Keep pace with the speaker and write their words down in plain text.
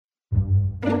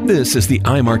This is the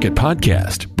iMarket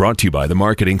Podcast, brought to you by the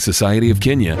Marketing Society of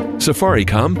Kenya,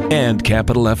 Safaricom, and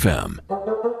Capital FM.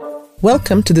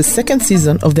 Welcome to the second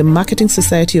season of the Marketing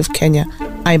Society of Kenya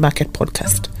iMarket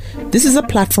Podcast. This is a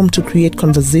platform to create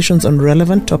conversations on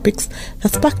relevant topics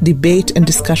that spark debate and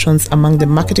discussions among the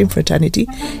marketing fraternity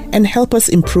and help us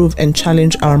improve and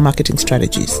challenge our marketing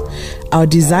strategies. Our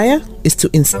desire is to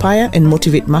inspire and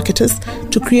motivate marketers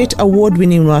to create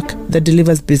award-winning work that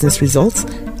delivers business results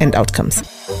and outcomes.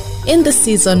 In this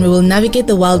season, we will navigate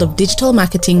the world of digital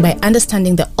marketing by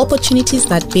understanding the opportunities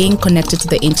that being connected to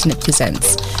the internet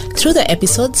presents. Through the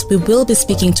episodes, we will be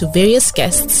speaking to various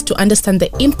guests to understand the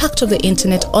impact of the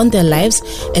internet on their lives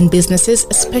and businesses,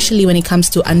 especially when it comes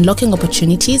to unlocking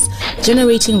opportunities,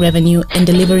 generating revenue, and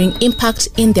delivering impact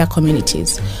in their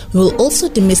communities. We will also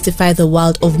demystify the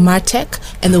world of MarTech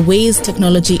and the ways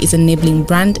technology is enabling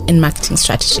brand and marketing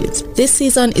strategies. This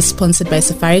season is sponsored by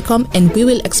Safaricom, and we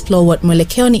will explore what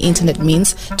Mwelekeoni Internet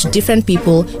means to different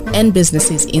people and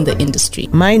businesses in the industry.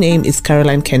 My name is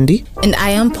Caroline Kendi. And I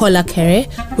am Paula Kere.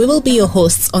 We will be your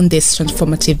hosts on this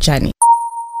transformative journey.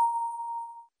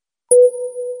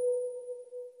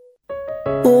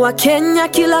 Wakenya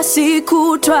kila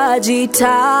siku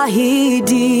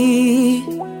twajitahidi,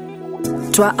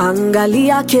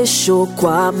 twaangalia kesho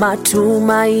kwa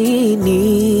matumaini,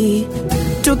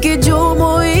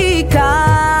 tukijumuika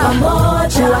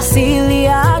pamoja,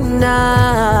 kuwasiliana,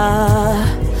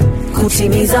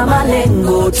 kutimiza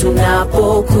malengo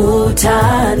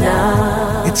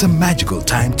tunapokutana. It's a magical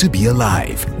time to be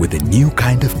alive with a new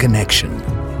kind of connection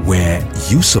where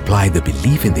you supply the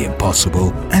belief in the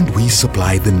impossible and we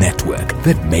supply the network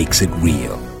that makes it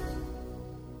real.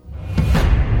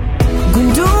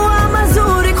 Gundua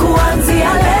mazuri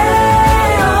kuanzia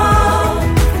leo,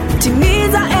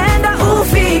 timiza enda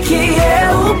ufikie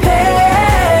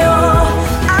upeo,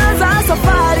 anza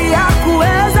safari ya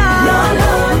kuweza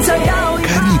lolote yao.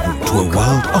 Karibu to a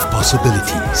world of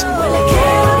possibilities.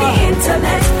 Mwelekeoni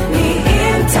Internet ni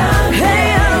internet.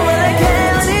 Hey,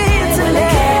 Mwelekeoni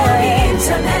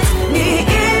Internet ni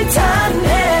internet.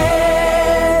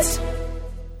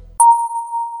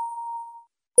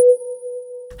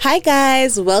 Hi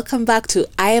guys, welcome back to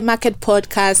iMarket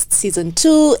Podcast Season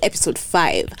 2, Episode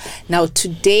 5. Now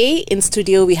today in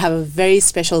studio we have a very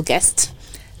special guest,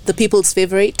 the people's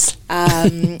favorite.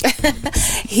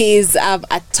 He's a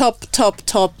top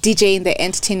DJ in the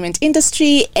entertainment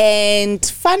industry, and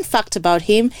fun fact about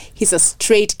him, he's a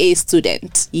straight A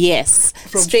student. Yes,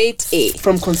 straight A.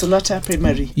 From Consolata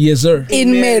Primary. Yes, sir.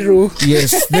 In Meru.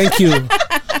 Yes, thank you.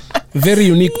 Very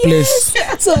unique place.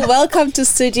 So welcome to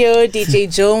studio, DJ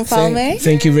Joe Mfalme.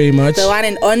 Thank you very much. The one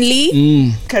and only.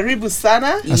 Karibu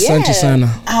sana. Asante sana.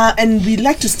 And we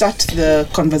like to start the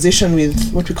conversation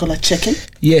with what we call a check-in.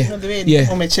 Yeah. You know the way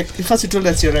first you told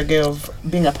us you're a guy of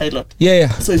being a pilot. Yeah.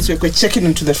 So it's like we're checking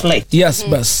into the flight. Yes,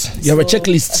 boss. You have a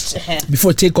checklist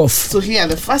before takeoff. So here,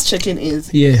 the first check-in is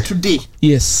today.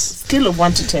 Yes. Scale of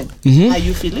 1 to 10. How are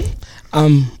you feeling?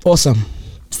 Awesome.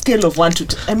 Scale of 1 to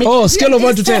 10. I mean, scale of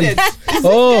 1 to 10.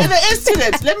 The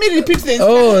students. Let me repeat the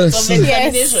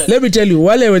Yes. Let me tell you,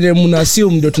 wale wenye muna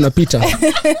assume ndio tunapita.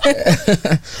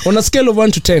 On a scale of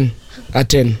 1 to 10, a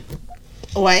 10.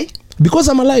 Why? Because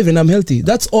I'm alive and I'm healthy.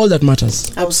 That's all that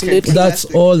matters. Absolutely. That's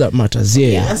all that matters.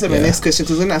 Yeah. Answer my next question.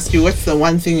 So I was going to ask you, what's the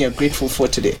one thing you're grateful for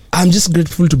today? I'm just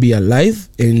grateful to be alive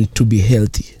and to be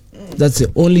healthy. That's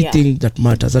the only thing that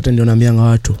matters. Hata ndio naambianga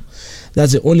watu.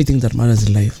 That's the only thing that matters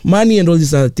in life. Money and all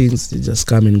these other things, they just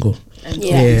come and go.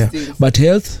 But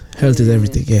health is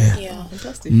everything. Yeah.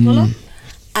 Fantastic.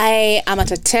 I am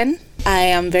at a 10. I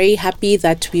am very happy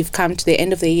that we've come to the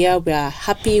end of the year. We are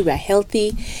happy, we are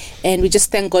healthy, and we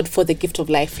just thank God for the gift of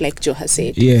life, like Joe has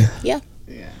said. Yeah.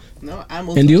 No, I'm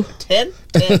also and you? 10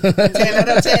 out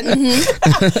of 10.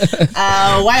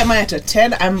 Why am I at a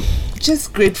 10? I'm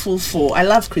just grateful for, I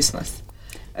love Christmas.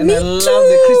 And Me I love too.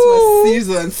 the Christmas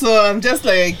season. So I'm just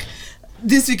like,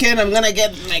 this weekend I'm gonna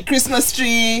get my Christmas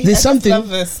tree. There's something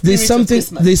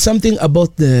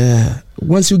about the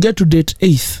once you get to date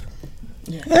 8th.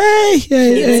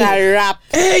 It's a wrap.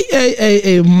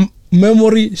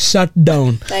 Memory shut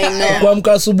down. I know.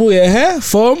 Kuamka asubuhi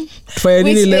form tufanye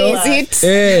nini leo? Is it?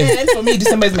 And for me,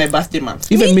 December is my birthday month.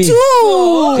 Even me.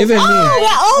 Too. Even me. We're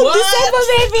all December,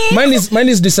 baby. Mine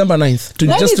is December 9th.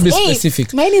 Just to be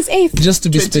specific. Mine is 8th. Just to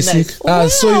be 29th. specific.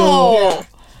 So Wow.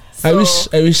 I wish.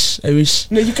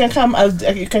 No, you can come.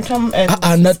 You can come and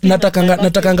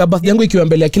natakanga birthday yangu ikiwa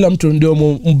mbele ya kila mtu ndio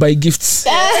mbuy gifts.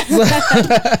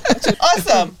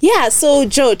 Awesome. Yeah, so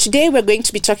Joe, today we're going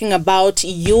to be talking about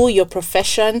you, your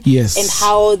profession, Yes. and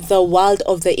how the world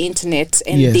of the internet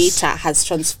and Yes. data has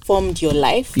transformed your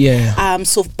life. Yeah.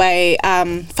 So by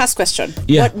first question,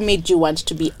 Yeah. what made you want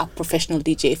to be a professional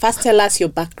DJ? First, tell us your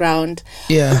background.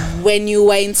 Yeah. When you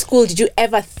were in school, did you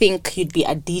ever think you'd be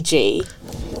a DJ?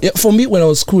 Yeah, for me, when I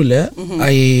was school,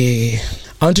 I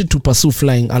wanted to pursue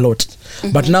flying a lot.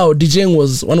 But now DJing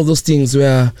was one of those things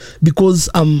where, because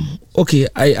okay,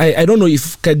 I don't know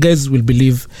if guys will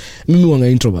believe mimi wanga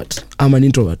introvert. I'm an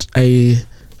introvert. I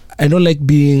don't like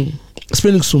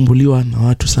spending kusumbuliwa na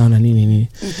watu sana nini.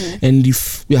 And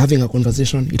if we're having a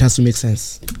conversation, it has to make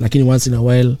sense. Lakini once in a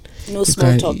while, No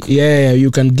small talk. Yeah,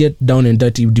 you can get down and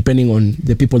dirty depending on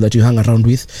the people that you hang around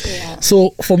with. Yeah.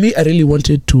 So for me, I really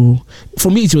wanted to.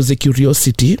 For me, it was a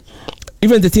curiosity.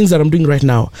 Even the things that I'm doing right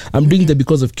now, I'm doing them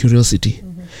because of curiosity.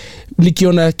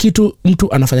 Nikiona kitu,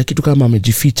 mtu anafanya kitu kama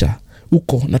amejificha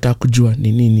uko, nataka kujua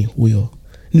ni nini huyo,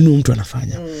 nini mtu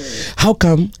anafanya. How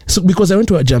come? So because I went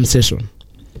to a jam session.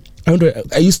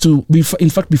 I used to be, in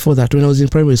fact, before that, when I was in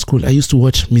primary school, I used to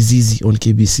watch Mizizi on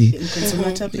KBC.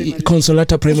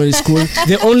 Consolata Primary School,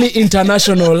 the only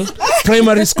international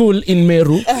primary school in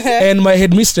Meru, and my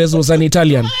headmistress was an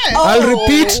Italian. I'll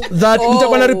repeat that.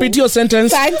 Nitakuwa na repeat your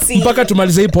sentence Fancy. mpaka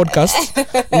tumalize hii podcast.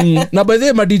 Na by the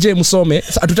way, ma DJ musome,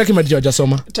 hatutaki ma DJ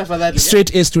wajasoma.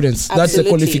 Straight A students. That's the Absolutely.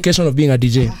 qualification of being a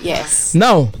DJ. Yes.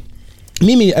 Now,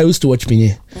 Mimi, I used to watch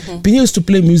Pinye. Pinye used to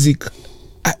play music.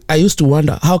 I used to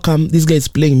wonder, how come this guy is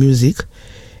playing music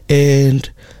and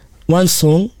one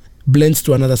song blends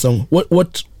to another song?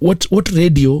 What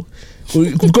radio?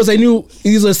 Because I knew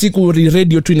hizo siku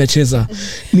radio tu inacheza.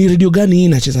 Ni radio gani hii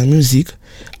inacheza music?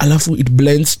 Alafu it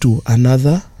blends to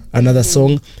another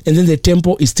song, and then the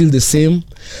tempo is still the same.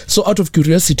 So out of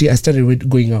curiosity, I started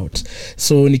going out.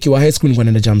 So nikiwa high school nilikuwa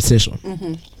naenda jam session.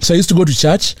 So I used to go to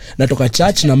church, natoka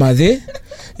church na madhe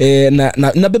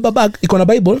na beba bag iko na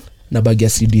Bible na bag ya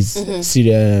CDs.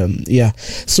 Yeah.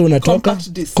 So natoka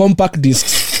compact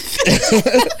discs.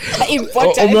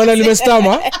 Umeona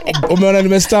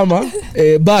nimestama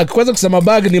bag. Kwanza kusema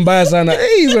bag ni mbaya sana.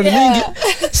 Hizo ni mingi.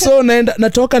 So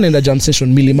natoka naenda jam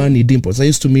session Milimani Dimples. I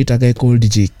used to meet a guy called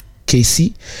DJ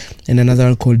KC and another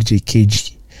one called DJ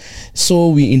KG. So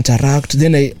we interact.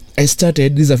 Then I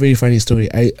started, this is a very funny story.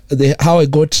 How I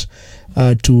got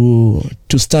to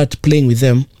start playing with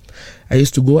them. I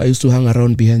used to hang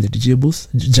around behind the DJ booth,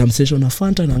 jam session na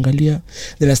Fanta naangalia.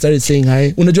 Then I started saying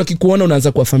hi. Unajua kikuona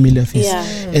unaanza kuwa familiar face.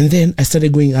 Yeah. And then I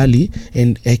started going early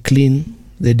and I clean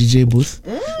the DJ booth.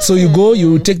 So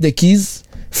you take the keys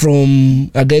from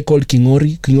a guy called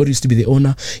Kingori. Kingori used to be the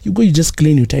owner. You just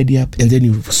clean, you tidy up, and then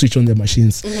you switch on the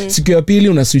machines. Siku ya pili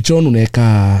una switch on,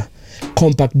 unaweka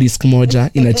compact disc moja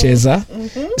inacheza.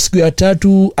 Siku ya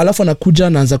tatu alafu anakuja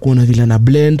naanza kuona vile na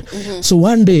blend. So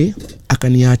one day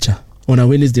akaniacha on a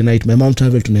Wednesday night. My mom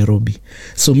traveled to Nairobi,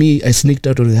 so I sneaked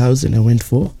out of the house and I went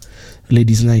for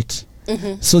ladies night.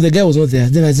 So the guy was not there.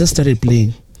 Then I just started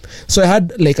playing. So I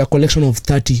had like a collection of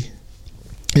 30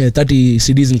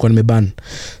 CDs in Kwanmeban.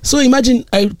 So imagine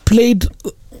I played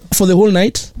for the whole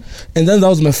night, and then that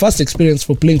was my first experience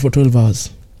for playing for 12 hours.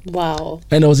 Wow.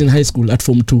 And I was in high school at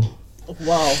Form 2.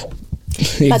 Wow.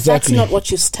 Exactly. But that's not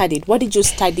what you studied. What did you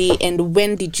study, and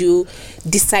when did you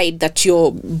decide that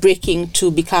you're breaking to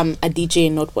become a DJ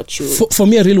and not what you... For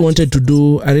me, I really wanted to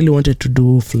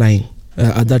do flying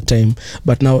at that time,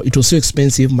 but now it was so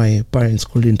expensive my parents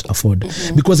couldn't afford.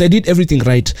 Because I did everything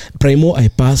right. Primo I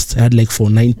passed, I had like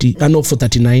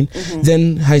 439.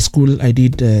 Then high school I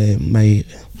did my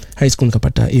high school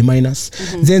kapata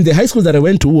A-. Then the high school that I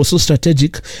went to was so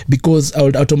strategic because I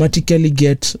would automatically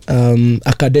get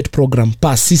a cadet program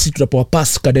pass. Sisi tutapewa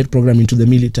pass cadet program into the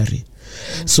military.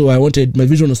 So my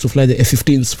vision was to fly the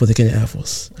F-15s for the Kenya Air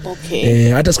Force. Okay.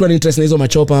 Hata sikuwa na interest na hizo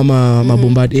machopa ama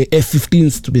mabombard.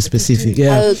 F-15s to be specific.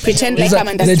 Yeah. I'll pretend like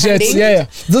I'm The jets, understanding. yeah.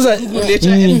 Those are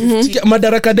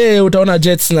Madaraka Day utaona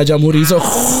jets na Jamhuri. So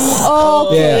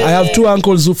yeah, I have two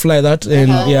uncles who fly that,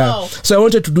 and yeah. So I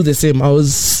wanted to do the same.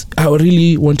 I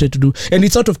really wanted to do, and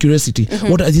it's out of curiosity.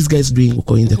 What are these guys doing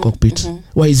in the cockpit?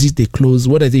 Why is it they close?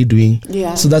 What are they doing?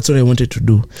 Yeah. So that's what I wanted to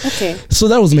do. Okay. So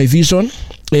that was my vision.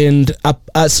 And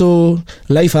so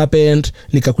life happened,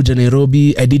 nikakuja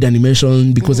Nairobi. I did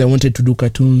animation because I wanted to do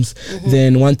cartoons.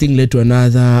 Then one thing led to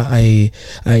another. I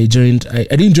didn't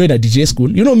join a DJ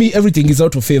school. You know me, everything is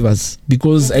out of favors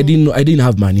because I didn't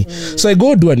have money. So I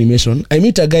go do animation. I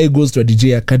meet a guy who goes to a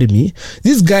DJ academy.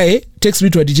 This guy takes me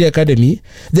to a DJ academy.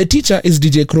 The teacher is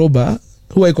DJ Kroba,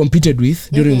 who I competed with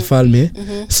during Falme.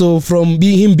 So from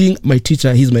him being my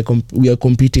teacher, we are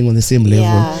competing on the same level.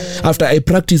 Yeah. After I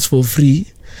practiced for free,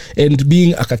 and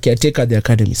being a caretaker at the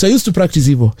academy. So I used to practice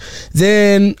hivyo.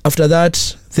 Then after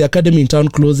that, the academy in town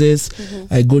closes.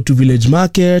 I go to Village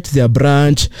Market, their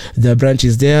branch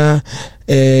is there.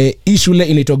 Hii shule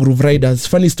inaitwa Groove Riders.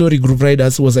 Funny story, Groove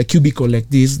Riders was a cubicle like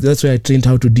this. That's where I trained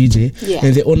how to DJ. Yeah.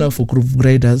 And the owner for Groove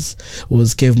Riders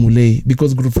was Kev Mulei,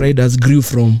 because Groove Riders grew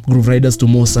from Groove Riders to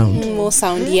More Sound. More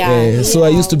sound, yeah. So I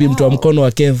used to be mtu wa mkono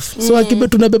wa Kev. So akibe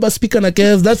tunabeba speaker na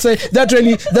Kev.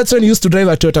 That's when he used to drive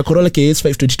a Toyota Corolla KS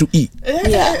 522E.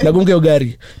 Yeah. Nakumbuka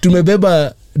gari.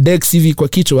 Tumebeba Dex hivi kwa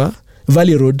kichwa,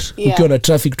 Valley Road, ukiwa na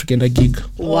traffic tukienda gig.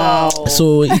 Wow.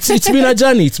 So it's been a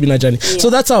journey. Yeah. So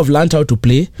that's how I've learned how to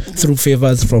play, through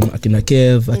favors from Akina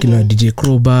Kev, Akina DJ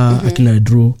Kroba, Akina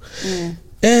Drew.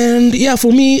 And yeah,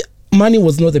 for me, money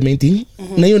was not the main thing.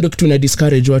 Na hiyo ndio kitu na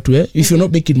discourage watu if you're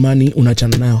not making money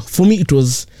unachana nayo. For me it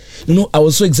was, I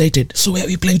was so excited. So where are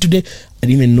we playing today? I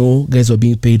didn't even know guys were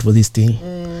being paid for this thing.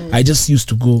 I just used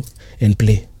to go and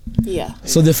play. Yeah.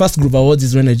 So the first Groove Awards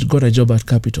is when I got a job at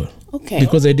Capitol. Okay.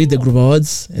 Because I did the Groove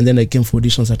Awards and then I came for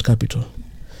auditions at Capitol.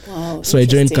 Wow. So I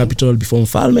joined Capitol before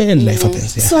Mfalme and life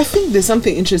happens. Yeah. So I think there's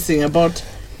something interesting about,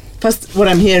 first what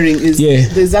I'm hearing is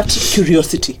there's that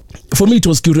curiosity. For me it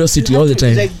was curiosity all the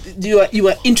time. Like you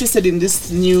were interested in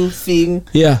this new thing.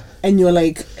 Yeah. And you're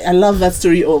like, I love that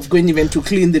story of going even to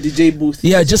clean the DJ booth.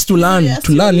 Yeah, just to learn.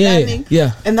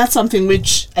 Yeah. And that's something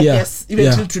which I guess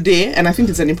even till today, and I think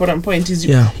it's an important point, is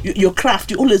your craft,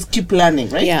 you always keep learning,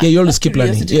 right? Yeah, you always keep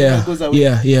learning. Yeah. Goes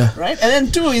away, yeah. Right? And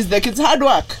then two is like, it's hard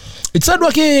work. It's hard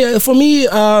work. For me,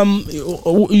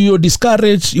 you're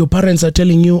discouraged. Your parents are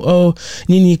telling you, oh,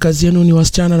 nini kazi yenu ni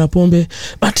wasichana na pombe.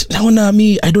 But naona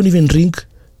me, I don't even drink.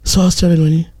 So wasichana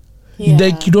nini?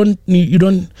 Like you don't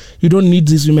need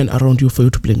these women around you for you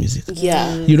to play music.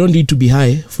 Yeah. You don't need to be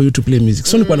high for you to play music.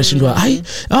 So nilikuwa nashindwa,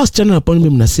 wasichana na pombe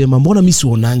mnasema, mbona mimi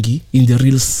siwonangi in the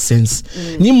real sense.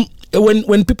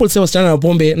 When people say wasichana na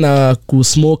pombe na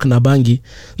kusmoke na bangi,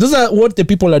 those are what the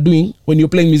people are doing when you're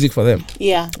playing music for them.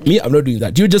 Yeah. Me, I'm not doing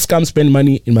that. You just come spend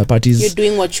money in my parties. You're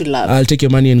doing what you love. I'll take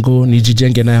your money and go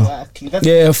nijijenge nayo.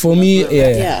 Yeah, for me,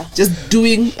 yeah. Just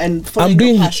doing and following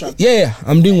your passion. Yeah,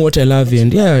 I'm doing what I love,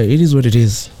 and it is what it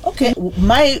is. Okay,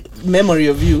 my memory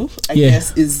of you, I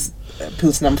guess, is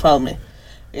Pilsner Mfalme.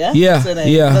 Yeah.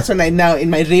 That's when I now in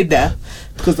my radar,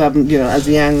 because I'm as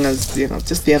young as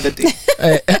just the other day.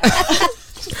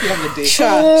 Sure.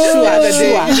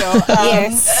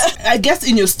 Yes. I guess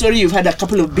in your story you've had a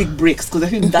couple of big breaks, because I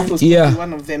think that was probably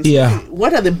one of them. So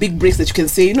what are the big breaks that you can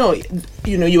say?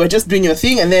 You were just doing your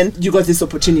thing and then you got this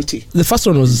opportunity. The first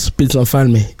one was Pilsner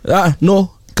Mfalme.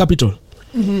 No, Capitol.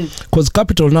 Because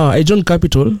Capitol now, I joined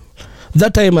Capitol.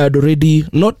 That time I had already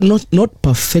not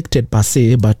perfected per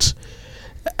se, but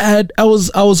I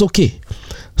was okay.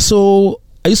 So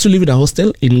I used to live in a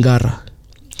hostel in Ngara.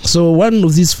 So one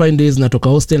of these fine days natoka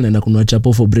hostel na kununua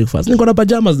chapo for breakfast. Niko na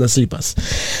pajamas na slippers.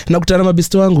 Nakutana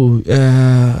mabisto wangu.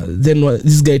 Then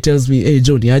this guy tells me, "Hey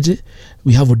John, yaje?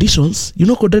 We have auditions.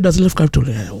 Coded has left Capitol."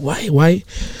 Why?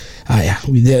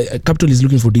 Capitol is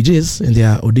looking for DJs and there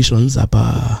are auditions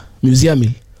hapa Museum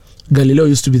Hill. Galileo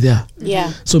used to be there.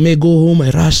 Yeah. So may go home,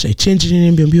 I rush, I change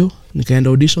nini mbio, nikaenda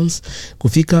auditions,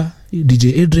 kufika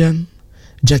DJ Adrian,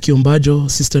 Jackie Ombajo,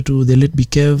 sister to the late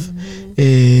Bikev,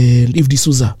 and Eve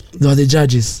D'Souza. They were the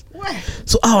judges.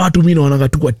 So watu mimi naona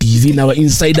tu kwa TV na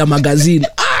Insider magazine.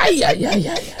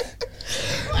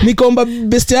 Nikomba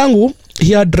best yangu,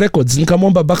 he had records.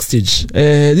 Nikamwomba backstage.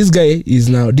 This guy is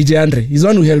now DJ Andre. He's the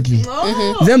one who helped me.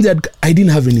 I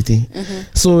didn't have anything.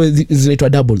 So it's like a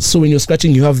double. So when you're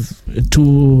scratching, you have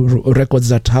two records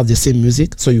that have the same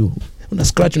music. So you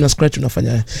scratch,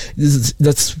 unafanya.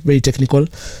 That's very technical.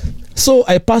 So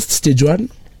I passed stage 1,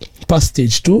 passed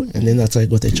stage 2, and then that's how I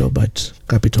got a job at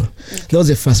Capitol. That was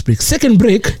the first break. Second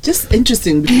break. Just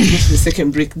interesting because of the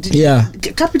second break.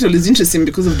 Capitol is interesting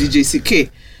because of DJ CK.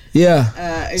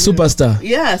 Superstar.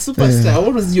 Superstar.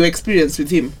 What was your experience with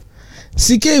him?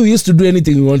 CK, we used to do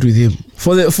anything we want with him.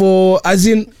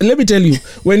 Let me tell you,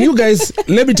 when you guys,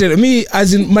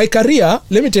 my career,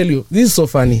 let me tell you, this is so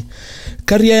funny.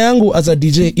 Career yangu as a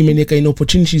DJ imeneka in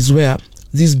opportunities where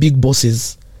these big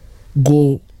bosses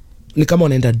go, ni kama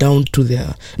wanaenda down to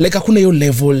their, like hakuna yo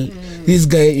level. This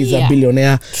guy is a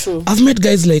billionaire. True. I've met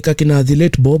guys like akina the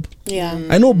late Bob.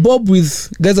 I know Bob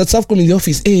with guys at Safcom in the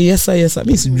office. Hey, yes sir.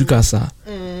 Mi sijuka sir.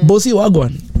 Bossy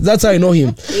wagwan. That's how I know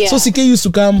him. Yeah. So CK used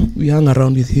to come, we hung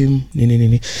around with him.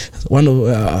 One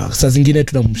of saa zingine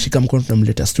tunamshika mkono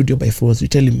tunamleta studio by force. We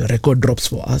tell him record drops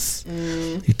for us.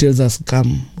 He tells us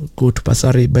come go to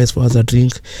Pasare, buys for us a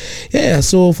drink. Yeah,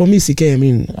 so for me CK, I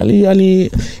mean,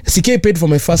 CK paid for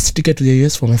my first ticket to the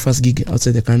US for my first gig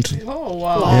outside the country. Oh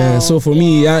wow. Yeah, so for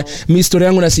me, mi story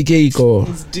yangu na CK iko.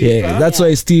 Yeah, that's why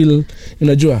I still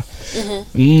unajua.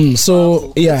 So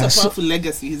Powerful. yeah, It's a powerful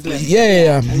legacy he's left.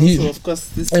 yeah. And also, of course,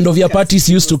 this End of year podcast parties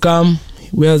he used to come,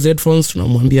 wear headphones,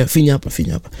 tunamwambia finya hapa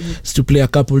to play a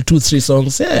couple 2-3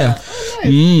 songs. Yeah.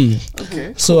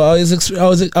 Okay. So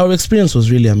our experience was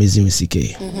really amazing with CK.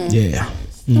 Yeah.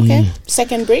 Okay.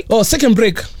 Second break. Oh, second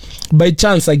break. By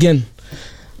chance again,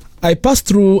 I passed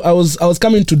through. I was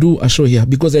coming to do a show here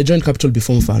because I joined Capital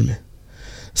before Mfalme.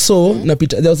 So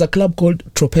napita, there was a club called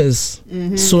Tropez.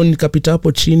 So nikapita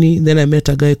hapo chini, then I met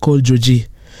a guy called Joji.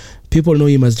 People know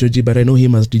him as Joji, but I know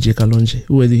him as DJ Kalonje.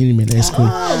 We were with him in high school.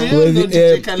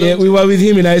 We were with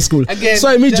him in high school. Again, so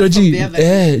I meet just Joji. from the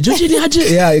other Joji ni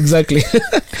aje? Yeah, exactly.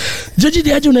 Joji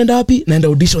ni aje, unaenda wapi? Naenda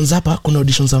auditions hapa, kuna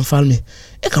auditions za Mfalme.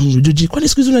 Kama Joji, kwani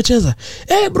siku hizi unacheza?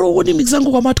 Bro, wodi mix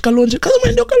zangu kwa Matt Kalonje.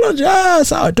 Kama ndio Kalonje.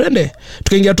 Sawa, twende.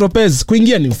 Tukaingia Tropez.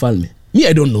 Kuingia ni Mfalme. Me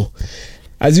I don't know.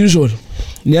 As usual.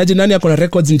 Ni aje nani akona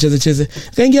records nicheze.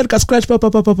 Kaingia ka scratch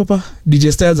papa.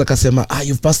 DJ Styles akasema,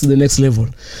 you've passed to the next level.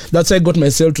 That's why I got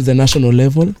myself to the national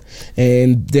level,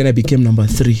 and then I became number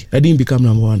 3. I didn't become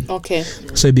number 1. Okay.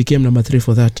 So I became number 3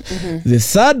 for that. The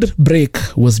third break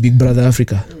was Big Brother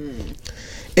Africa.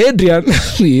 Adrian,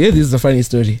 yeah, this is a funny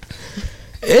story.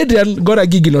 Adrian got a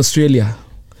gig in Australia.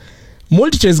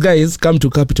 Multichoice guys come to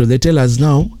Capital. They tell us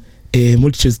now,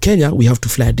 Multichoice Kenya, we have to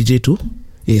fly a DJ to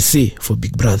AC for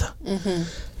Big Brother.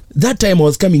 That time I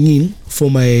was coming in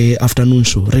for my afternoon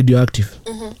show, Radioactive.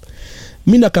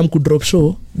 Mina come to drop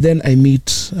show, then I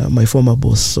meet my former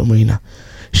boss, Somoina.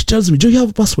 She tells me, Joe, you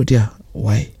have a passport? Yeah.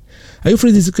 Why? Are you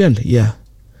free this weekend? Yeah.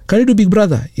 Can you do Big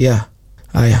Brother? Yeah.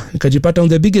 Nikajipata on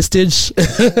the biggest stage.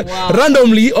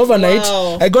 Randomly overnight.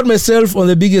 I got myself on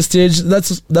the biggest stage.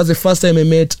 That's the first time I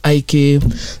met IK.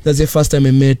 That's the first time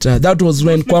I met that was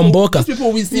when Kwamboka.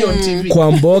 People we see on TV.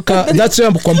 Kwamboka. That's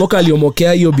when Kwamboka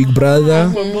aliomokea your Big Brother.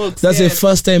 That's the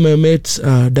first time I met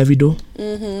Davido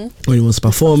when he was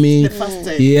performing. The first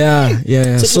time.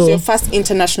 Yeah. So it was your first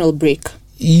international break.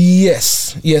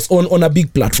 Yes, on a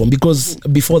big platform, because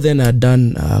before then I had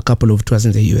done a couple of tours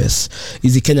in the US.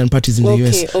 Easy Kenyan parties in the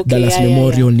US, Dallas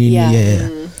Memorial, Nini.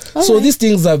 So these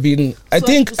things have been. I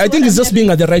think it's just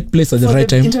being at the right place at the right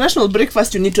time. International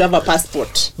breakfast, you need to have a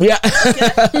passport. Yeah,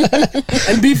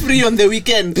 and be free on the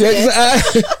weekend.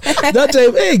 That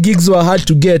time, gigs were hard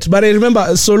to get. But I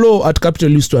remember Solo at Capital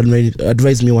used to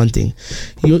advise me one thing.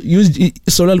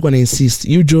 Solo alikuwa insist,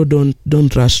 you Joe,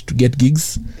 don't rush to get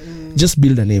gigs. Just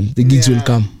build a name. The gigs will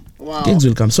come. Wow. Gigs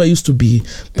will come. So I used to be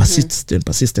persistent,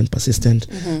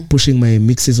 pushing my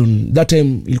mixes on that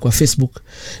time. Ilikuwa Facebook,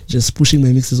 just pushing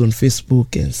my mixes on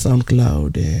Facebook and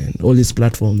SoundCloud and all these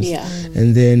platforms.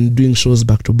 And then doing shows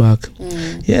back to back.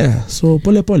 Yeah. So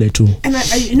pole too. And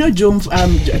I you know, Joe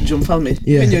Mfalme.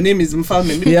 Yeah. When your name is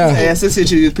Mfalme, I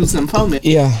associate you with Pilsner Mfalme.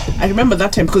 Yeah. I remember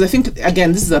that time because I think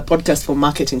again this is a podcast for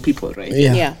marketing people, right?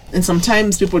 Yeah. And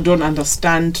sometimes people don't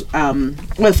understand.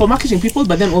 Well, for marketing people,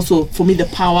 but then also for me the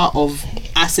power of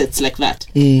assets like that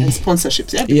and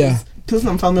sponsorships. Yeah.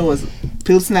 Pilsner Mfalme was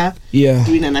Pilsner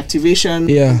doing an activation,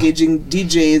 engaging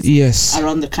DJs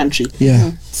around the country.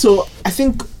 So I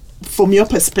think from your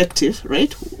perspective,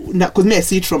 right? Because me I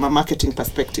see it from a marketing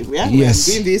perspective. Yeah. Yes.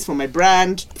 I'm doing this for my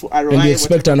brand, for ROI. And you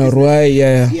expect an ROI.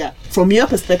 Yeah. From your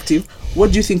perspective,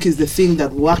 what do you think is the thing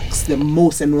that works the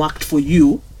most and worked for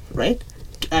you, right?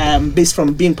 Based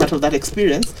from being part of that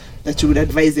experience, that you would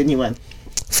advise anyone?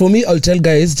 For me, I'll tell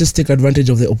guys, just take advantage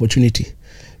of the opportunity,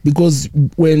 because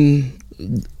when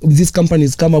these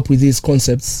companies come up with these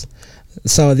concepts,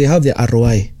 so they have the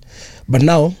ROI, but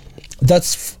now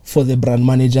that's for the brand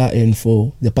manager and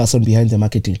for the person behind the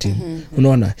marketing team.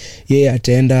 Unaona,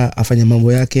 ataenda afanya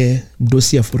mambo yake,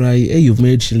 mdosi afurahi, you've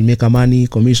made, she'll make a money,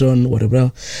 commission,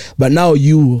 whatever. But now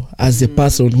you, as the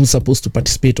person who's supposed to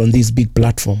participate on this big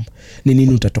platform, ni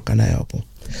nini utatoka nayo hapo?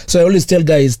 So I always tell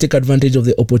guys, take advantage of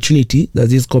the opportunity that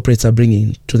these corporates are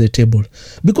bringing to the table,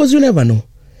 because you never know.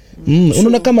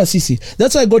 Unaona kama sisi.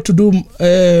 That's why I got to do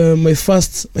my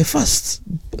first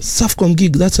Safcom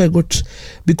gig. That's why I got,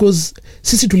 because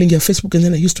sisi tulingia Facebook, and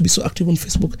then I used to be so active on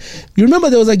Facebook. You remember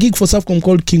there was a gig for Safcom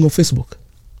called King of Facebook?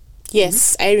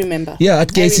 Yes, I remember. Yeah, at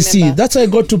KCC. That's why I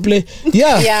got to play.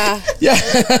 Yeah.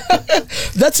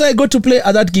 that's why I got to play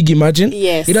at that gig. Imagine.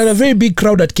 Yes. It had a very big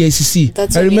crowd at KCC.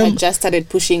 That's I when you remember. had just started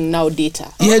pushing Now Data.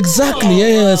 Yeah, exactly.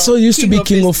 Yeah. So it used to be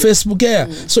King of Facebook. Yeah.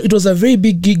 So it was a very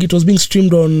big gig. It was being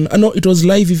streamed on. I know it was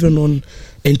live even on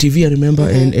NTV. I remember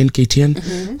and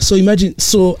KTN. So imagine.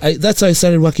 So that's how I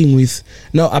started working with.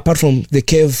 Now apart from the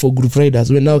Kev for Group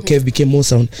Riders, when now Kev became More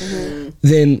Sound,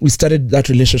 then we started that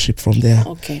relationship from there.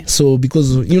 Okay. So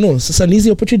because some easy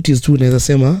opportunities too,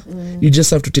 you just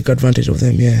have to take advantage of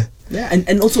them. Yeah. Yeah,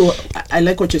 and also I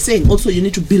like what you're saying. Also, you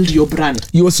need to build your brand.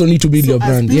 You also need to build your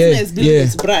brand. Business building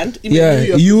its brand.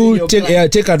 You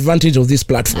take advantage of this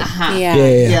platform.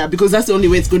 Yeah, because that's the only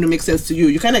way it's going to make sense to you.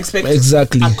 You can't expect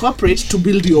a corporate to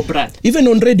build your brand. Even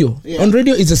on radio. On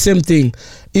radio it's the same thing.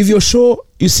 If your show,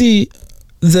 you see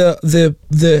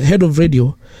the head of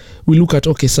radio, we look at,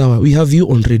 okay, Sawa, we have you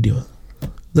on radio.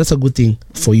 That's a good thing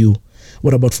for you.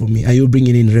 What about for me? Are you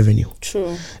bringing in revenue?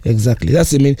 True. Exactly.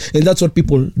 That's the main, and that's what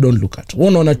people don't look at.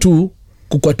 1 on a 2,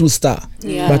 kukwa 2-star.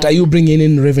 Yeah. But are you bringing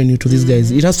in revenue to these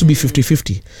guys? It has to be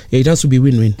 50-50. Yeah, it has to be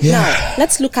win-win. Now,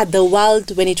 let's look at the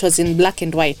world when it was in black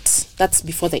and white. That's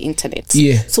before the internet.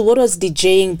 Yeah. So what was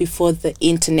DJing before the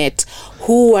internet?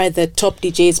 Who were the top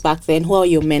DJs back then? Who are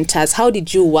your mentors? How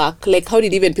did you work? Like, how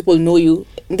did even people know you?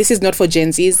 This is not for Gen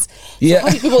Zs. Yeah. So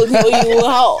how did people know you?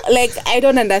 How? Like, I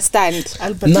don't understand.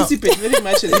 I'll participate very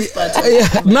much in this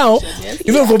part. Now,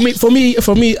 even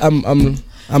for me,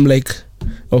 I'm like,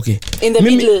 okay. In the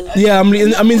middle. Yeah, I'm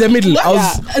in the middle.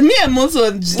 Me, I'm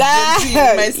also Gen Z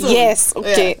in my soul. Yes,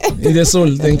 okay. In the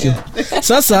soul, thank you.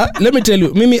 Sasa, let me tell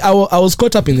you, Mimi, I was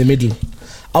caught up in the middle.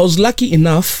 I was lucky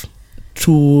enough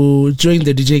to join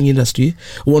the DJing industry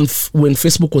when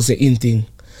Facebook was the in thing.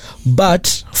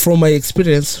 But from my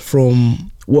experience,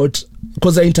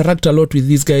 because I interact a lot with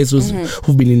these guys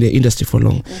who've been in the industry for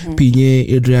long, Pinye,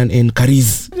 Adrian, and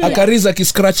Kariz. Kariz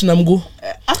akiscratch na mguu.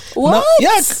 What?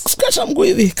 Scratch na mguu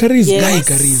hivi. Kariz, guy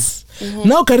Kariz.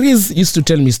 Now Kariz used to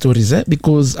tell me stories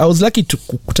because I was lucky to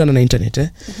kutana na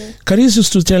internet. Kariz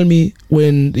used to tell me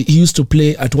when he used to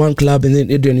play at one club and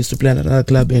then Adrian used to play at another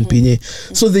club and Pinye.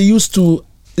 So they used to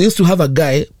have a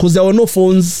guy, because there were no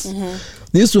phones.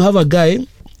 They used to have a guy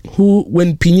who,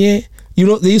 when Pinye,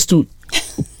 they used to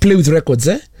play with records.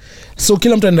 So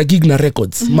kila mtu anaenda gig na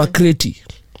records, makreti.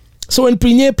 So when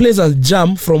Pinye plays a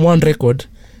jam from one record,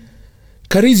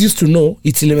 Kariz used to know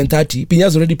it's 11:30. Pinye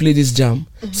has already played this jam.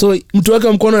 So mtu wake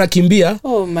mkono anakimbia,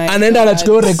 anaenda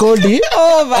anachukua rekodi,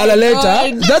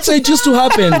 analeta. That's how it used to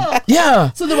happen.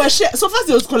 Yeah. So they were so first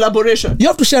there was collaboration. You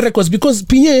have to share records because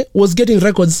Pinye was getting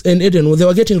records and Eden, they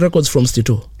were getting records from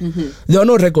Stito. There were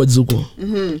no records huko.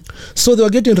 So they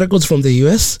were getting records from the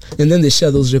US and then they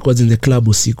share those records in the club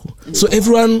usiku. So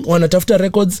everyone wanatafuta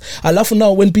records. Alafu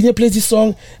now when Pinye plays this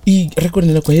song, he record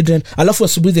in kwa Eden. Alafu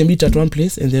asubuhi they meet at one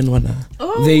place and then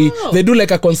they do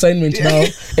like a consignment now.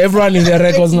 Everyone in their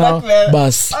records now.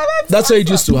 Bas. That's how it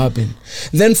used to happen.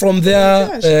 Then from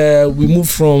there, we moved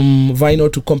from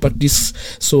vinyl to compact discs.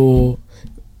 So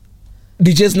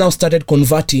DJs now started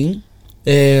converting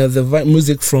the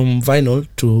music from vinyl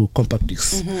to compact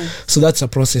discs. So that's a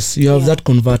process. You have that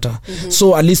converter.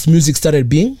 So at least music started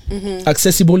being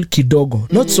accessible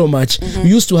kidogo. Not so much. We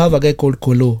used to have a guy called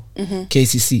Kolo,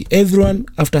 KCC. Everyone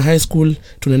after high school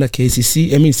tunaenda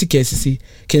KCC. I mean si KCC,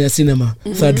 Kenya Cinema,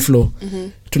 third floor.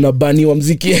 Tunabaniwa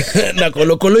mziki na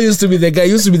Kolo used to be the guy,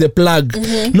 used to be the plug.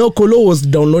 No, Kolo was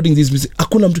downloading this music.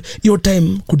 Hakuna mtu your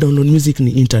time could download music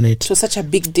ni internet. It was such a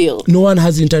big deal. No one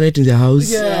has internet in their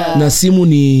house. Na simu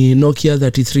ni Nokia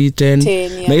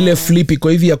 3310 na ile flip iko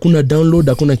hivi, hakuna download,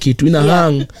 hakuna kitu, ina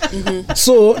hang.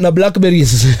 So na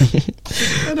Blackberries.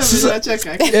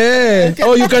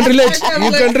 Oh, you can relate.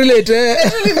 I'm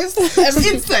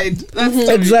inside.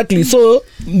 Exactly. So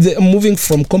moving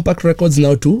from compact records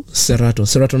now to Serato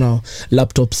now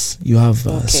laptops. You have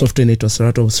software network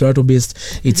Serato based.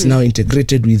 It's now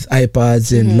integrated with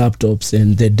iPads and laptops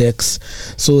and the decks.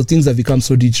 So things have become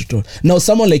so digital. Now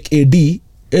someone like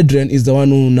Adrian is the one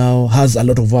who now has a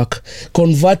lot of work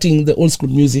converting the old school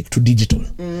music to digital.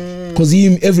 Because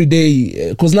every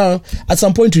day, because now at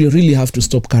some point you really have to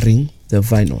stop carrying the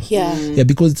vinyl. Yeah,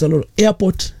 because it's a lot of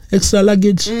airport, extra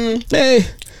luggage. Hey.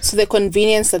 So the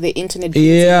convenience that the internet brings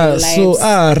in our lives. So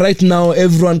right now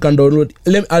everyone can download.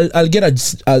 I'll get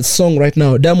a song right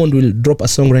now. Diamond will drop a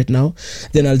song right now.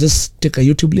 Then I'll just take a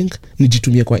YouTube link,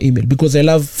 nijitumie kwa email, because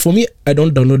for me I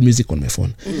don't download music on my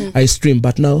phone. I stream,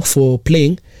 but now for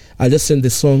playing I'll just send the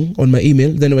song on my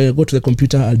email. Then when I go to the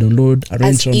computer, I'll download,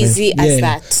 arrange as easy as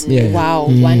that. Wow,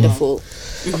 wonderful.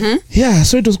 Yeah,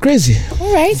 so it was crazy.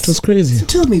 All right. It was crazy.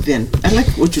 Tell me then. I like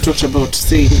what you talked about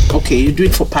saying, okay, you do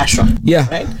it for passion. Yeah.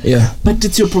 Right? Yeah. But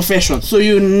it's your profession, so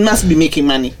you must be making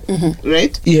money.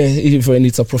 Right? Yeah, even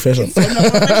it's a profession.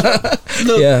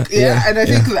 Look, Yeah, and I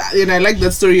think that, I like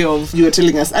that story of you were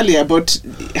telling us earlier about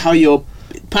how your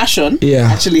passion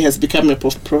actually has become a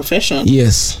profession.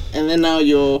 Yes. And then now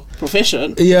your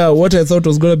profession. Yeah, what I thought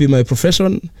was gonna be my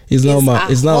profession is now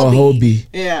a hobby.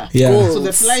 Yeah. Yeah. So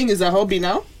the flying is a hobby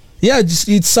now? Yeah,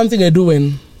 it's something I do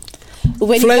when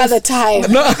When you got the time.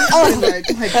 no Like,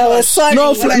 oh my gosh. Sorry.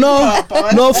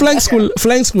 no flying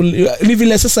school living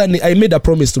lesson. I made a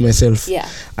promise to myself. Yeah.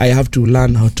 I have to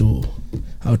learn how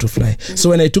to fly. So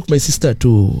when I took my sister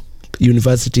to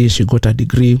university, she got a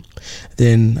degree,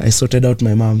 then I sorted out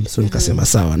my mom, so nikasema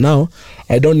sawa, now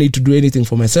I don't need to do anything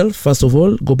for myself. First of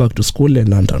all, go back to school and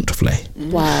learn how to fly.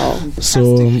 Wow.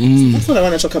 So that's what I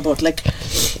want to talk about. Like,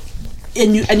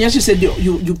 and you actually said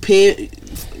you pay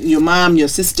your mom, your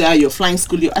sister, your flying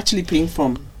school. You're actually paying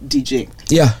from DJing.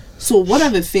 yeah. So what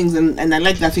are the things, and I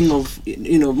like that thing of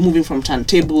moving from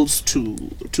turntables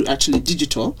to actually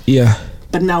digital. Yeah.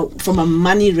 But now, from a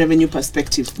money revenue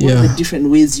perspective, what are the different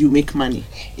ways you make money?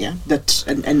 Yeah, that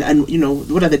and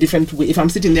what are the different ways? If I'm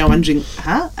sitting there wondering,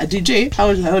 a DJ,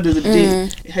 how does a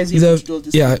DJ? How is he able to do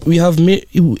this? Yeah, we have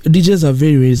DJs have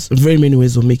very many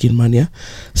ways of making money. Yeah?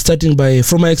 Starting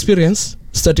from my experience,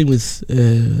 starting with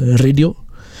radio,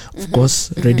 of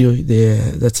course, radio.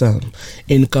 That's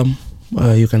income.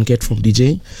 You can get from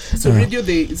DJing. So radio,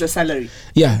 is a salary.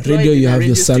 Yeah, radio you have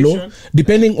your salary,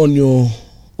 depending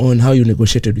on how you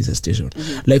negotiated with the station.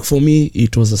 Like for me,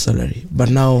 it was a salary. But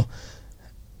now,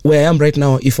 where I am right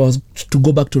now, if I was to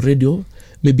go back to radio,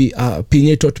 maybe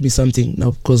Pinye taught me something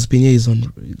now, because Pinye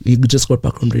he just got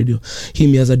back on radio.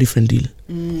 He has a different deal.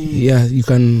 Yeah, you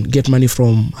can get money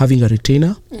from having a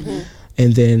retainer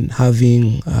and then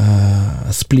having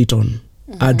a split on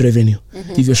ad revenue.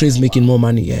 If your show is making more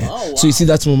money, so you see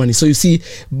that's more money. So you see,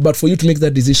 but for you to make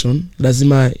that decision,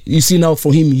 lazima, you see now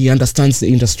for him, he understands the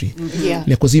industry.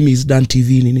 Because him, he's done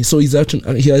TV, so he's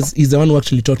the one who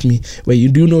actually taught me where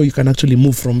you can actually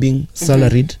move from being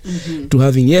salaried to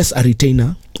having a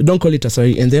retainer. Don't call it a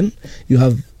salary, and then you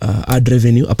have ad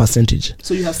revenue, a percentage.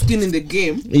 So you have skin in the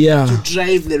game to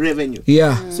drive the revenue.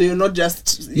 Yeah. So you're not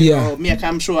just me, I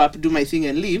come show up, do my thing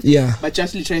and leave. Yeah. But you're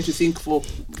actually trying to think for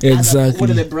what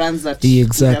are the brands that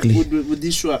would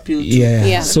this show appeal to?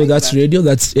 Yeah. So that's radio.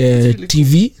 That's really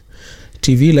TV.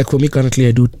 Cool. TV. Like for me currently,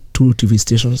 I do 2 TV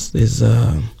stations. There's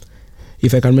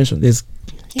if I can mention, there's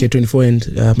K24 and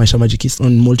Maisha Magikis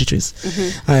on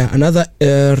MultiChoice. Another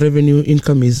revenue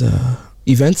income is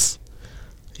events.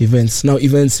 Now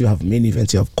events, you have many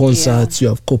events. You have concerts, you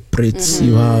have corporates,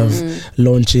 you have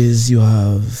launches, you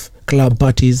have club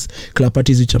parties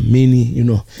which are many,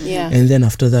 and then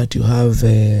after that you have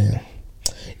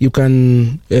you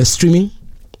can streaming,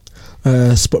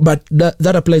 but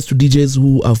that applies to DJs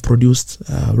who have produced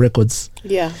records.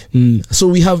 So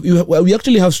we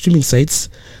actually have streaming sites.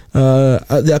 There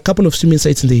are a couple of streaming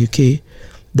sites in the UK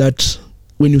that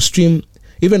when you stream,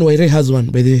 even Waire has one,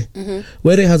 by the way.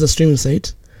 Waire has a streaming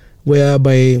site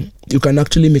whereby you can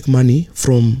actually make money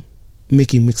from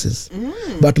making mixes.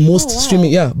 But most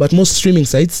streaming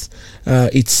sites,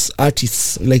 it's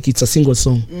artists, like it's a single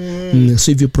song.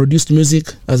 So if you produced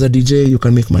music as a DJ, you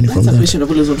can make money from that. That's a question I've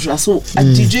always wanted to ask. So a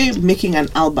DJ making an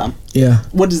album,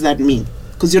 what does that mean?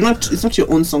 Because it's not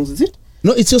your own songs, is it?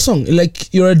 No, it's your song.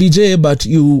 Like you're a DJ, but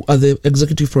you are the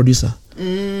executive producer.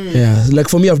 Yeah, like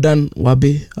for me, I've done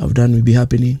Wabe, I've done We Be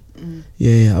Happening.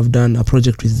 I've done a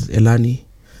project with Elani.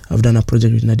 I've done a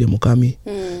project with Nadia Mukami.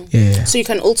 So you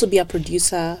can also be a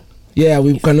producer. Yeah,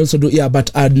 we can also do,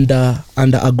 but under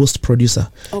a ghost producer.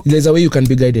 There's a way you can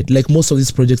be guided. Like most of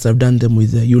these projects, I've done them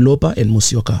with Yulopa and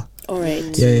Musioka. All right.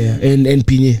 And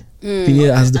Pinye.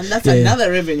 Pinye has and that's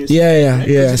another revenue. Right?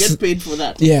 You get paid for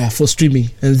that. Yeah, for streaming.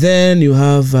 And then you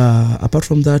have, apart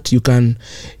from that, you can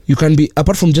be,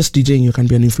 apart from just DJing, you can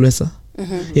be an influencer.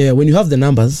 Yeah, when you have the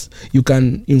numbers, you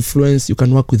can influence, you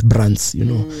can work with brands, you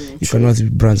can work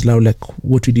with brands now, like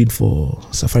what we did for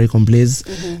Safaricom Blaze.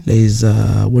 There is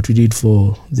what we did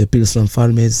for the Pilsner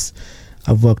Farmers.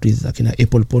 I've worked with like in an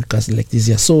Apple podcast like this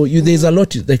year. So there's a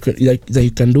lot that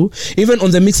you can do. Even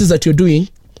on the mixes that you're doing,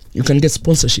 you can get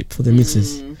sponsorship for the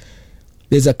mixes.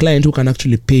 There's a client who can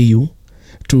actually pay you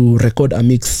to record a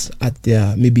mix at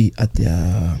their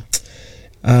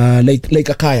like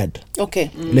a Kayad.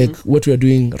 Like what we are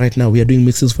doing right now, we are doing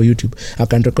mixes for YouTube. I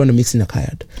can record a mix in a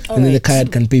Kayad, and then the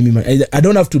Kayad can pay me money. I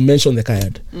don't have to mention the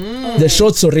Kayad. The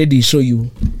shots already show you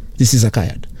this is a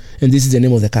Kayad and this is the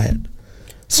name of the Kayad.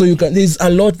 So there's a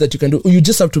lot that you can do. You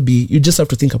just have to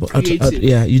think about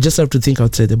you just have to think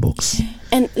outside the box.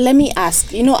 And let me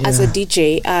ask, as a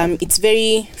DJ, it's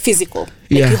very physical.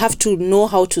 Like you have to know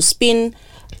how to spin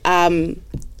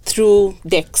through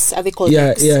decks. Are they called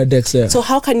decks? Yeah, decks, yeah. So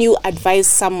how can you advise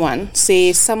someone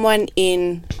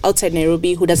in outside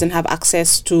Nairobi who doesn't have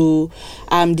access to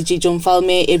DJ John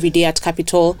Falme every day at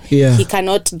Capitol? Yeah. He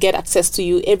cannot get access to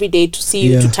you every day to see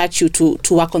you, to touch you,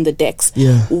 to work on the decks.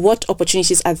 Yeah. What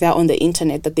opportunities are there on the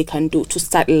internet that they can do to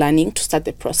start learning, to start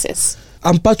the process?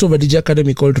 I'm part of a DJ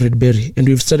academy called Redberry, and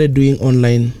we've started doing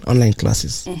online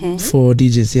classes for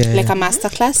DJs. Yeah, like a master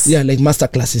class. Yeah, like master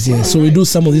classes. Yeah, so we do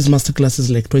some of these master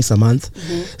classes like twice a month.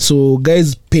 So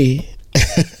guys pay.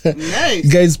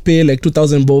 Nice. Guys pay like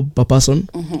 2,000 bob per person,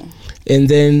 and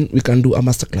then we can do a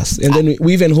master class, and then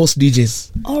we even host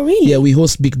DJs. Oh, really? Yeah, we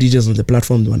host big DJs on the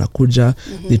platform. They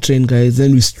wanakuja, they train guys,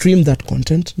 then we stream that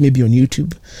content maybe on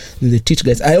YouTube, and they teach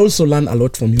guys. I also learn a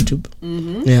lot from YouTube.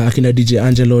 Yeah, akina DJ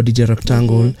Angelo, DJ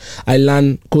Rectangle. I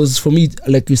learn because for me,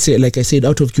 like I said,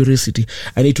 out of curiosity,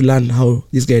 I need to learn how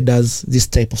this guy does this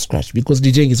type of scratch, because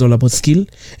DJing is all about skill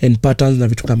and patterns na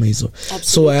vitu kama hizo.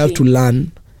 So I have to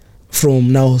learn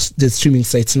from now the streaming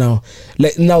sites now.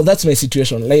 Like now that's my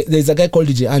situation. Like there's a guy called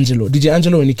DJ Angelo. DJ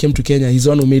Angelo, when he came to Kenya, he's the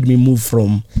one who made me move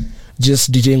from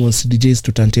just DJing on DJs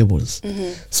to turntables.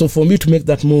 So for me to make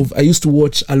that move, I used to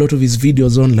watch a lot of his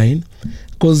videos online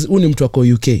because uni mtu wako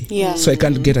UK. Yeah. So I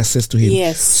can't get access to him.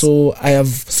 Yes. So I have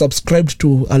subscribed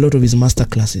to a lot of his master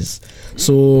classes.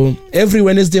 So every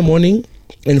Wednesday morning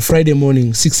and Friday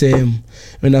morning 6 a.m.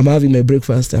 when I'm having my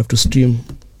breakfast, I have to stream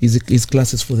his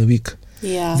classes for the week.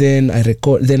 Yeah. Then I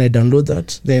record, then I download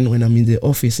that. Then when I'm in the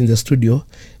office, in the studio,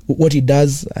 what he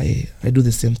does, I do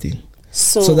the same thing.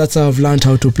 So that's how I've learned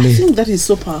how to play. I think that is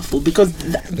so powerful because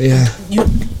you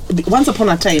once upon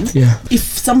a time, if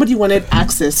somebody wanted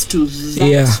access to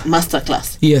that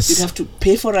masterclass, you'd have to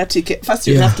pay for a ticket. First,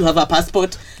 you'd have to have a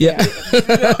passport.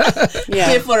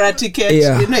 Pay for a ticket.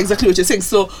 You know exactly what you're saying.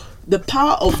 So the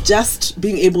power of just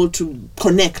being able to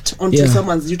connect onto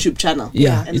someone's YouTube channel.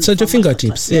 It's at your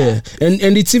fingertips.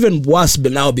 And it's even worse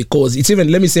now because it's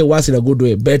even, let me say worse in a good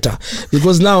way, better.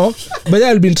 Because now, but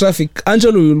I'll be in traffic,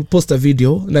 Angelo will post a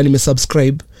video, na nime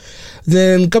subscribe.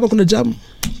 Then kama kuna jam,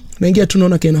 naingia tu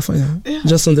naona kile nafanya.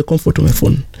 Just on the comfort of my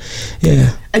phone.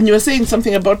 And you were saying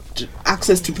something about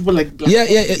access to people like Black.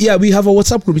 We have a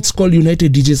WhatsApp group. It's called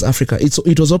United DJs Africa.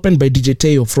 It was opened by DJ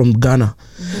Teo from Ghana.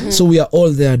 So we are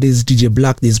all there. There's DJ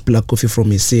Black, there's Black Coffee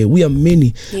from SA. We are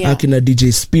many. Akina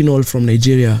DJ Spinall from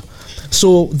Nigeria.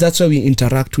 So that's why we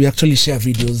interact. We actually share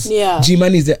videos.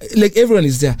 G-Man is there. Like everyone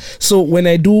is there. So when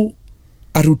I do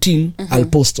a routine, I'll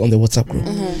post on the WhatsApp group.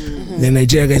 The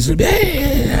Nigeria guys will be,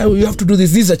 hey, you have to do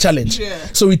this. This is a challenge.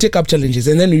 So we take up challenges,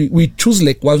 and then we choose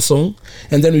like one song,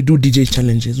 and then we do DJ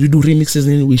challenges. We do remixes,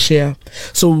 and then we share.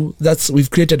 So we've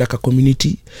created like a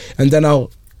community. And then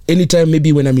anytime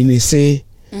maybe when I'm in SA,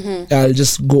 I'll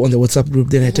just go on the WhatsApp group.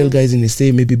 Then I tell guys in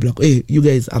SA, maybe Black, hey, you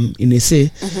guys, I'm in SA.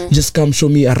 Just come show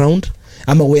me around.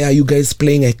 I'm aware, are you guys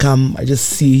playing? I come, I just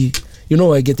see.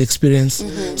 I get experience.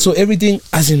 So everything,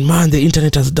 as in, man, the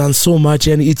internet has done so much,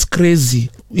 and it's crazy.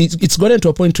 It's gotten to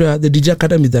a point where the DJ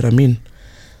Academy that I'm in,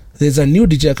 there's a new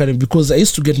DJ Academy, because I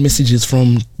used to get messages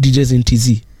from DJs in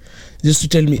TZ. They used to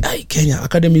tell me, hey, Kenya,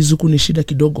 Academy Zuku ni shida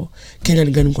kidogo. Kenya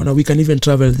ni gani mkona, we can even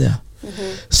travel there.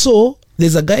 So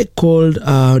there's a guy called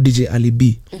DJ Ali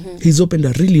B. He's opened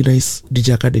a really nice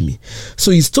DJ Academy.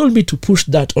 So he's told me to push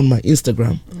that on my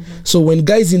Instagram. So when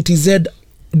guys in TZ,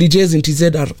 DJs in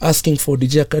TZ are asking for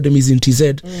DJ academies in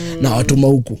TZ, na watuma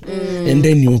huku, and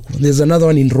then huku. There's another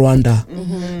one in Rwanda.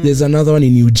 There's another one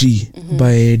in UG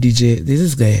by DJ.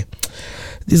 This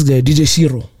guy DJ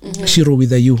Shiro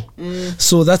with a U.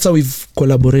 So that's how we've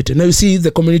collaborated. Now you see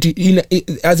the community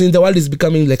as in the world is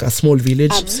becoming like a small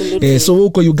village. Absolutely. So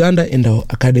huko Uganda enda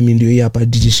academy ndio hii hapa,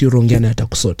 DJ Shiro ongea na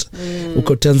atakusota.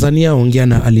 Huko Tanzania ongea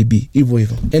na Alibi hivyo.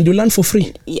 And you learn for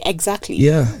free. Exactly.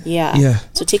 Yeah.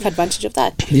 So take advantage of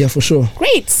that. Yeah, for sure.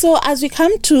 Great. So as we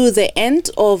come to the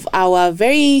end of our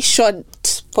very short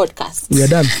podcast, we are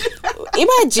done.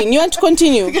 Imagine you want to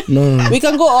continue. No. We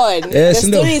can go on. The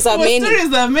stories are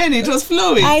many. It was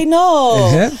flowing. I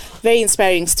know. Very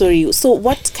inspiring story. So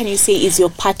what can you say is your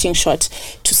parting shot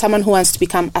to someone who wants to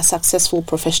become a successful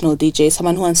professional DJ,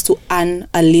 someone who wants to earn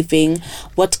a living?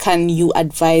 What can you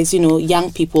advise,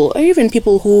 young people or even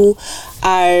people who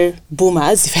are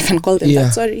boomers, if I can call them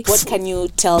that, sorry. What can you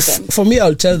tell them? For me,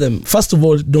 I'll tell them, first of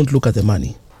all, don't look at the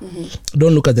money.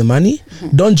 Don't look at the money.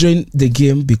 Don't join the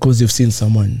game because you've seen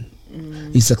someone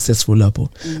is successful hapo.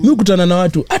 Mi ukutana na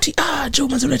watu ati Joe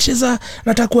manze unacheza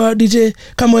nataka DJ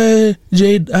kama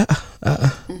Jade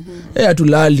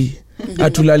atulali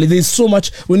there is so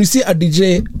much when you see a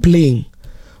DJ playing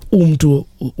mtu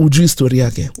ujui story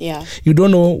yake. You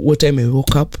don't know what time I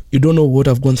woke up, you don't know what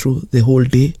I've gone through the whole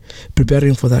day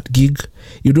preparing for that gig,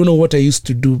 you don't know what I used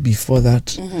to do before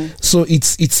that. So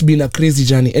it's been a crazy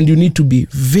journey and you need to be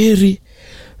very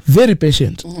very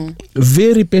patient.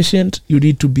 Very patient. You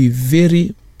need to be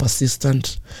very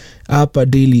persistent hapa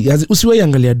daily. Usiwahi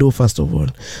angalia do first of all.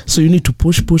 So you need to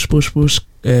push.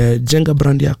 Jenga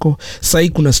brand yako. Sai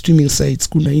kuna streaming sites,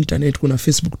 kuna internet, kuna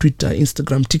Facebook, Twitter,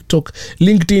 Instagram, TikTok,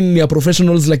 LinkedIn ya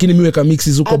professionals, lakini miweka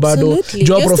mixes huko bado.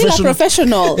 You're still a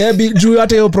professional. Juu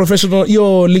hata yo professional,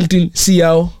 yo LinkedIn si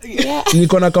yao.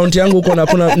 Niko na account yangu huko na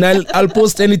kuna I'll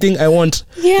post anything I want.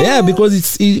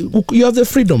 Because you have the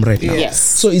freedom right now.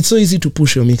 Yes. So it's so easy to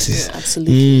push your mixes.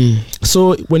 Absolutely.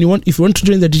 So if you want to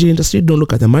join the DJ industry, don't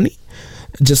look at the money.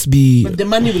 Just be. But the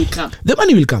money will come. The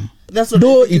money will come. That's what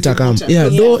Though it come.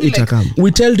 Though it come.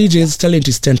 We tell DJs talent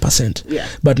is 10%.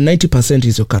 But 90%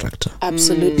 is your character.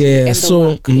 Absolutely.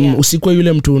 So usikuwa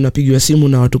yule mtu unapigiwa simu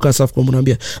na watu kaa safu kwa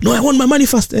unamwambia no I want my money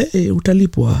fast.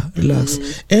 Utalipwa. Relax.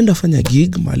 Enda fanya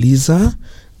gig, maliza,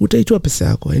 utaitoa pesa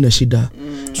yako, haina shida.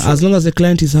 As long as the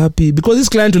client is happy, because this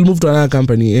client will move to another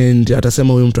company and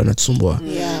atasema huyu mtu anatusumbua.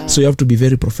 So you have to be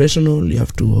very professional, you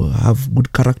have to have good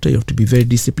character, you have to be very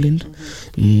disciplined.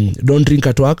 Don't drink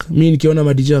at work. Mi nikiona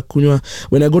ma DJ kunywa,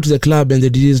 when I go to the club and the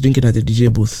DJ is drinking at the DJ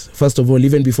booth, first of all,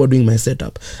 even before doing my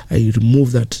setup, I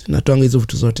remove that. Natoanga hizo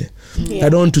vitu zote. I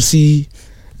don't want to see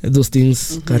those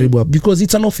things karibu, because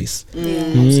it's an office.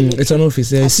 It's an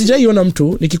office. Sijaiona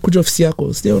mtu nikikuja ofisi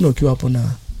yako, sijaiona ukiwa hapo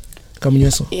na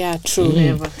kamnyeso.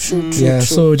 True. True.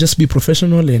 So just be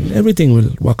professional and everything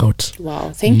will work out.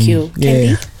 Wow, thank you.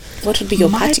 Candy, what would be your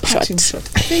parting shot?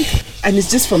 I think, and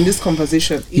it's just from this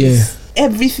conversation,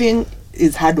 everything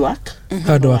is hard work.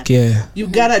 Hard work, You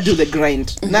gotta do the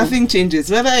grind. Nothing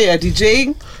changes. Whether you're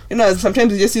DJing,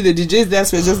 sometimes you just see the DJs there,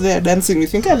 so you're just there dancing. You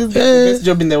think, this is the best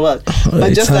job in the world.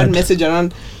 But just that message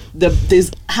around,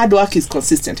 there's hard work is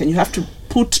consistent and you have to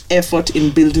put effort in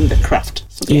building the craft.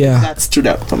 So that stood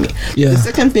out for me. The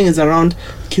second thing is around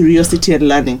curiosity and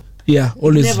learning.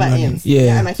 Always never learning. ends.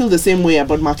 And I feel the same way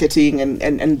about marketing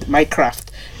and my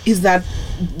craft, is that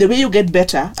the way you get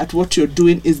better at what you're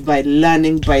doing is by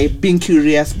learning, by being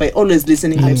curious, by always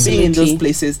listening, by being in those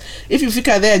places. If you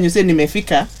fika there and you say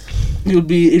nimefika, you'll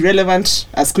be irrelevant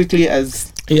as quickly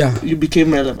as you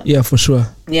became relevant. For sure.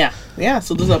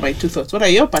 So those are my two thoughts. What are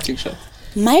your parting shots?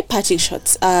 My parting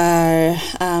shots are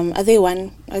they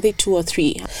 2 or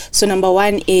 3? So number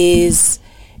 1 is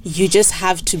you just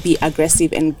have to be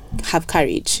aggressive and have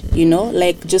courage,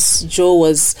 like just Joe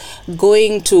was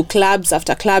going to clubs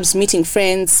after clubs, meeting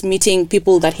friends, meeting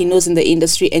people that he knows in the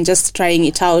industry and just trying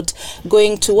it out,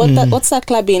 going to what's that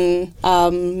club in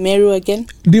Meru again?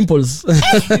 Dimples.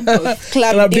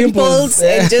 Club Dimples.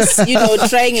 And just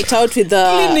trying it out with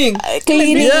the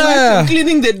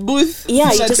cleaning the booth. You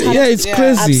just have it's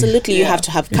crazy. Absolutely, you have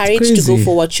to have courage to go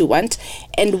for what you want,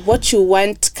 and what you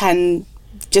want can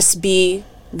just be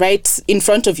right in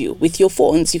front of you with your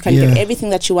phones. You can get everything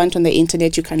that you want on the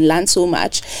internet. You can learn so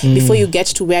much before you get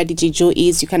to where DJ Joe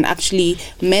is. You can actually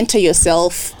mentor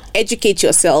yourself, educate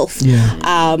yourself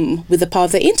with the power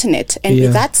of the internet. And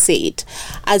with that said,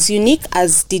 as unique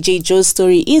as DJ Joe's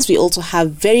story is, we also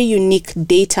have very unique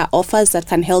data offers that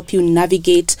can help you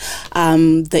navigate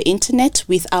the internet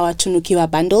with our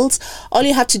Tunukiwa bundles. All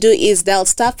you have to do is dial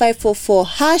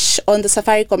 *544# on the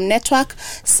Safaricom network,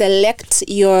 select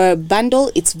your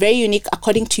bundle. It's very unique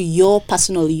according to your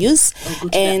personal use,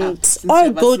 or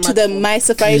go to the My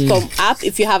Safaricom app.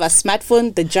 If you have a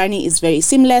smartphone, the journey is very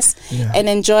seamless, and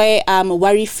enjoy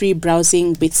worry-free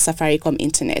browsing with Safaricom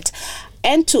internet.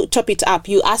 And to top it up,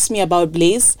 you asked me about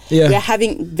Blaze. We're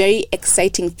having very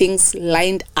exciting things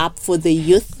lined up for the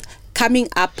youth coming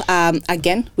up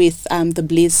again with the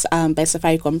Blaze by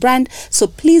Safaricom brand. So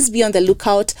please be on the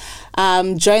lookout.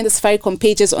 Join the Safaricom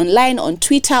pages online, on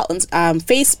Twitter, on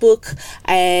Facebook,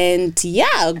 and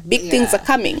big things are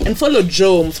coming. And follow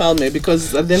Joe Mfalme,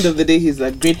 because at the end of the day, he's a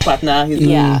great partner. He's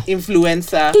an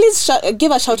influencer. Please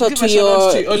give a shout out to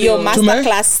your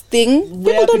masterclass thing.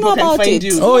 People don't know about it.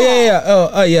 Oh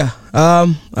yeah.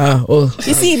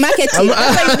 You see, marketing.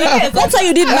 That's why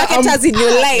you did marketers in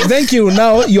your life. Thank you.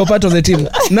 Now you're part of the team.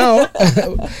 Now,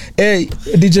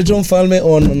 DJ John Falme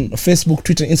on Facebook,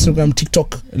 Twitter, Instagram,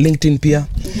 TikTok, LinkedIn pia.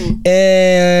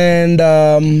 And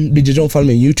DJ John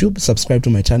Falme YouTube. Subscribe to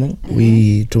my channel.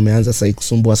 We tumeanza sai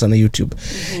kusumbua sana YouTube.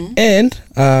 And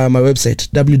my website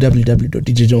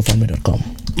www.djjohnfalme.com.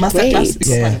 Masterclass.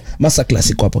 Yeah, masterclass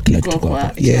iko hapo, kila kitu kwa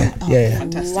hapo. Yeah.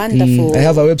 Wonderful. I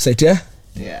have a website, yeah.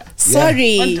 Yeah.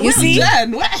 Sorry, you see.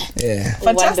 Done. Yeah.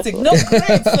 Fantastic. No,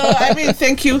 great. So, I mean,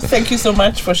 thank you so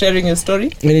much for sharing your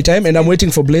story. Anytime, and I'm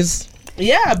waiting for Blaze.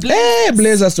 Yeah, Blaze. Hey,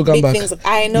 Blaze has to come Big back. things.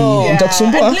 I know. Yeah.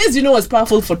 Nitakusumbua. And Blaze, was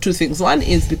powerful for two things. One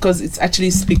is because it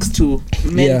actually speaks to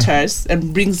mentors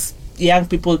and brings young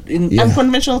people in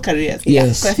unconventional careers.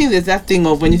 Yes. So I think there's that thing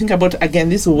of when you think about, again,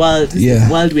 this world we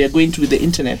are going to with the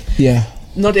internet. Yeah.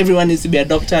 Not everyone needs to be a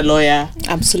doctor, lawyer,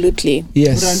 Absolutely.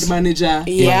 Yes. brand manager.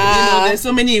 Yeah. There's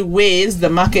so many ways the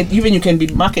market, even you can be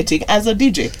marketing as a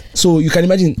DJ. So you can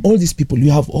imagine all these people.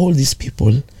 You have all these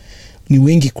people. Ni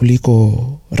wengi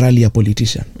kuliko rally a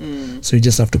politician. So you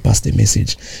just have to pass the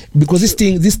message, because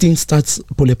this thing starts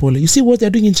pole pole. You see what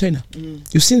they're doing in China.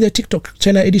 You've seen their TikTok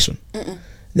China edition.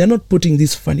 They're not putting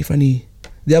this funny.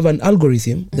 They have an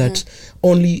algorithm that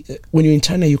only when you're in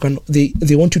China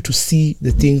they want you to see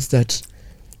the things that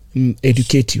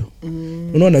educate you.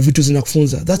 Unaona vitu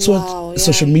zinakufunza. That's what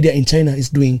social media in China is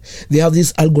doing. They have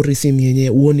this algorithm yenye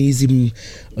uone hizi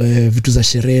vitu za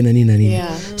sherehe na nini.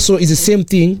 So it's the same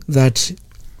thing that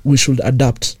we should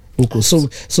adapt.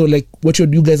 So like what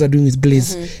you guys are doing with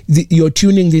Blaze, you're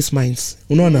tuning these minds.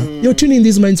 Unaona? You're tuning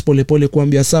these minds pole pole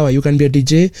kuambia sawa, you can be a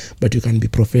DJ but you can be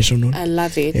professional. I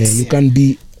love it. You can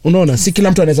be, unaona, si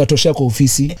kila mtu anaweza toshea kwa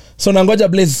ofisi. So nangoja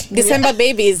Blaze. December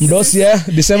babies. Mdosi,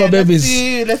 December babies.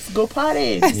 Let's go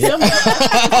party.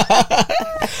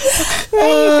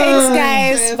 Thanks,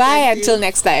 guys. Bye. Until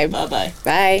next time. Bye-bye.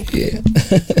 Bye. Yeah.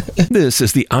 This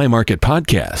is the iMarket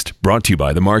Podcast, brought to you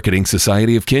by the Marketing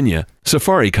Society of Kenya,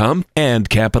 Safaricom, and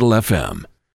Capital FM.